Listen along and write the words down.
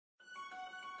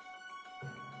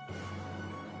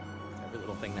every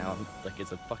little thing now, like,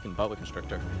 it's a fucking boa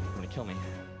constrictor. It's gonna kill me.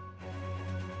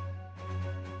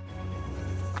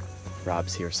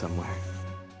 Rob's here somewhere.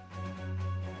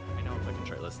 I know I'm fucking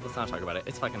shirtless. Let's not talk about it.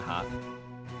 It's fucking hot.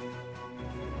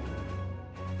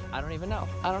 I don't even know.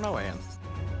 I don't know where I am.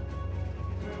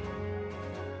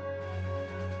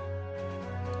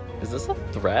 Is this a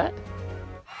threat?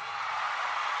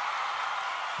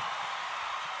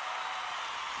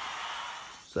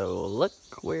 So look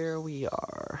where we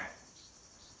are.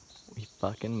 We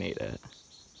fucking made it.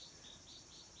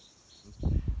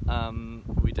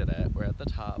 We did it. We're at the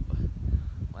top.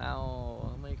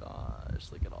 Wow. Oh my gosh.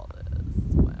 Look at all this.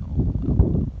 Wow.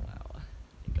 Wow. Wow. Oh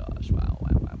my gosh. Wow.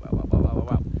 Wow. Wow. Wow. Wow. Wow. Wow.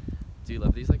 Wow. Do you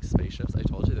love these like spaceships? I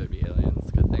told you there'd be aliens.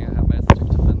 Good thing I have my stick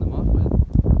to fend them off with.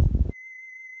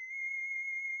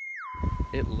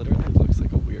 It literally looks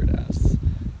like a weird ass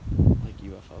like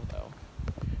UFO though.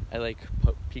 I like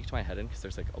peeked my head in because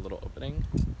there's like a little opening,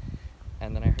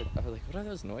 and then I was like, what are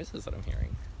those noises that I'm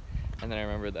hearing? And then I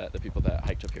remember that the people that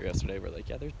hiked up here yesterday were like,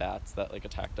 yeah, there's bats that like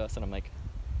attacked us, and I'm like,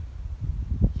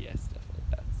 yes, definitely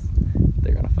bats.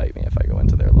 They're gonna fight me if I go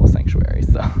into their little sanctuary,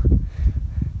 so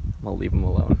I'll leave them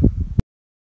alone.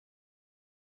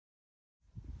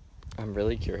 I'm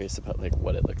really curious about like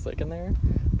what it looks like in there,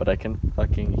 but I can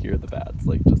fucking hear the bats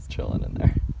like just chilling in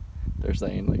there. They're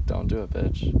saying like, don't do it,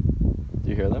 bitch. Do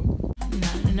you hear them?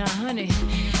 Nah, honey,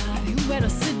 you better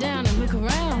sit down and look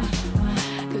around,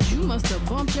 cause you must have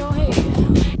bumped your head.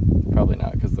 Probably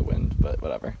not because the wind, but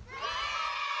whatever.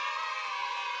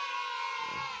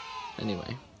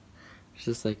 Anyway, there's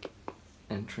this like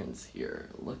entrance here.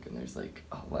 Look, and there's like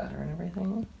a ladder and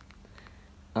everything.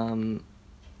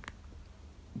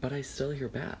 But I still hear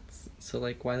bats. So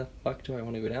like, why the fuck do I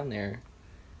want to go down there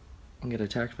and get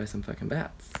attacked by some fucking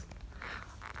bats?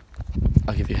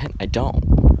 I'll give you a hint. I don't.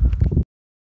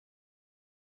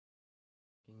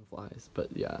 Flies,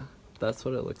 but yeah, that's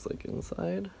what it looks like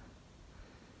inside.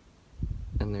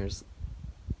 And there's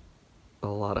a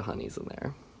lot of honeys in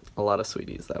there. A lot of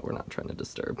sweeties that we're not trying to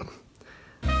disturb.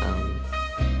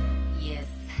 Yes.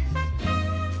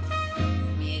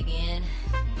 It's me again.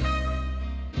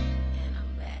 And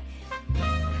I'm back.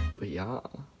 But yeah.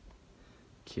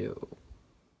 Cute.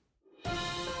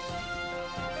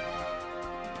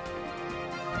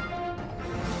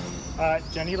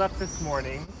 Jenny left this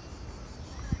morning.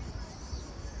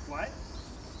 What?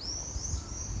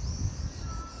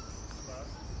 Hello?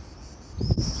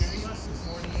 Jenny left this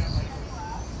morning at like,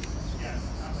 yes,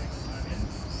 at like 11.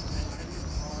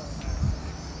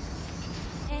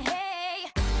 And I Hey,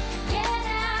 get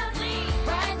out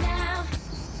right now.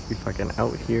 We fucking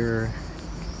out here.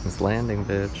 This landing,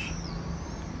 bitch.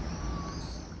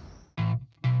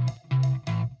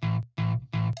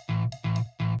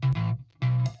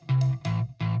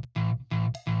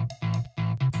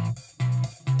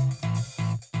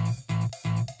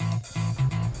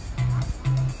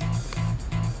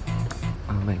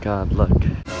 Oh my god, look.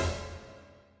 It's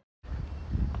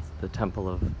the temple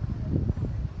of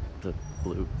the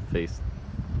blue-faced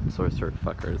sorcerer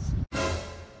fuckers.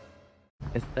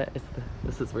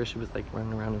 This is where she was like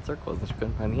running around in circles and she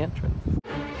couldn't find the entrance.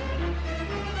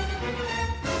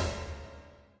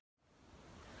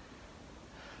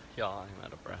 Y'all, I'm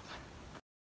out of breath.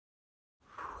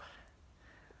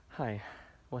 Hi,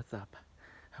 what's up?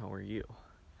 How are you?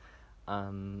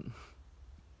 I'm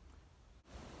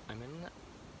in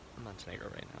Montenegro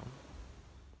right now.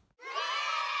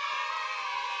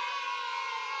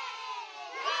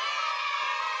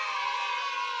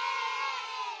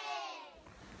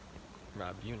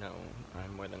 Rob, you know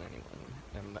I'm more than anyone,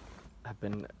 and I've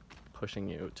been pushing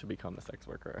you to become a sex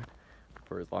worker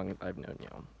for as long as I've known you.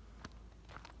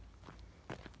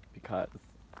 Because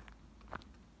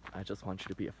I just want you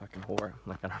to be a fucking whore.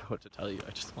 Like, I don't know what to tell you.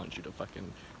 I just want you to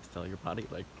fucking sell your body.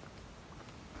 Like,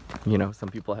 you know, some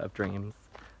people have dreams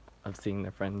of seeing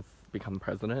their friends become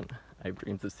president. I have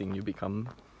dreams of seeing you become,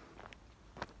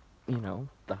 you know,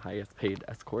 the highest paid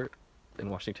escort in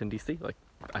Washington, D.C. Like,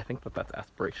 I think that that's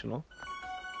aspirational.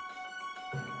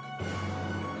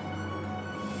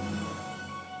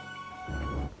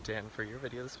 Dan, for your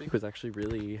video this week was actually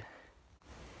really,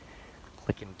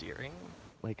 like, endearing.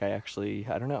 Like, I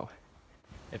don't know.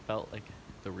 It felt like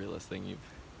the realest thing you've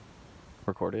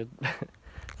recorded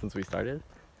since we started.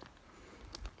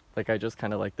 Like, I just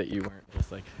kind of like that you weren't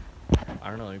just like, I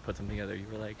don't know, let me put something together. You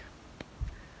were like,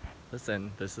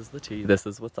 listen, this is the tea, this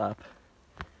is what's up.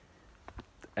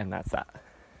 And that's that.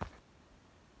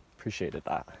 Appreciated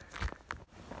that.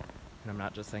 And I'm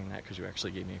not just saying that because you actually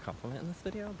gave me a compliment in this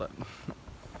video, but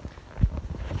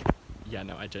yeah,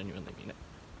 no, I genuinely mean it.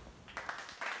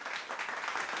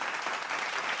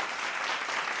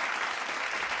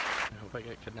 hope I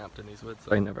get kidnapped in these woods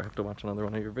so I never have to watch another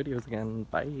one of your videos again.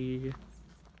 Bye!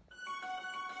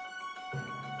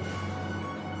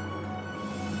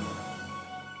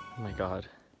 Oh my god.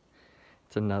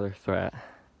 It's another threat.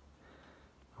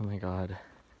 Oh my god.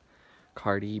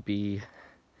 Cardi B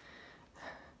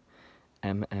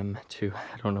MM2.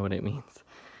 I don't know what it means.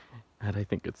 And I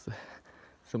think it's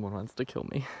someone wants to kill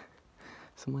me.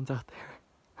 Someone's out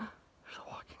there. There's a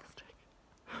walking stick.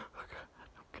 Oh god,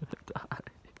 I'm gonna die.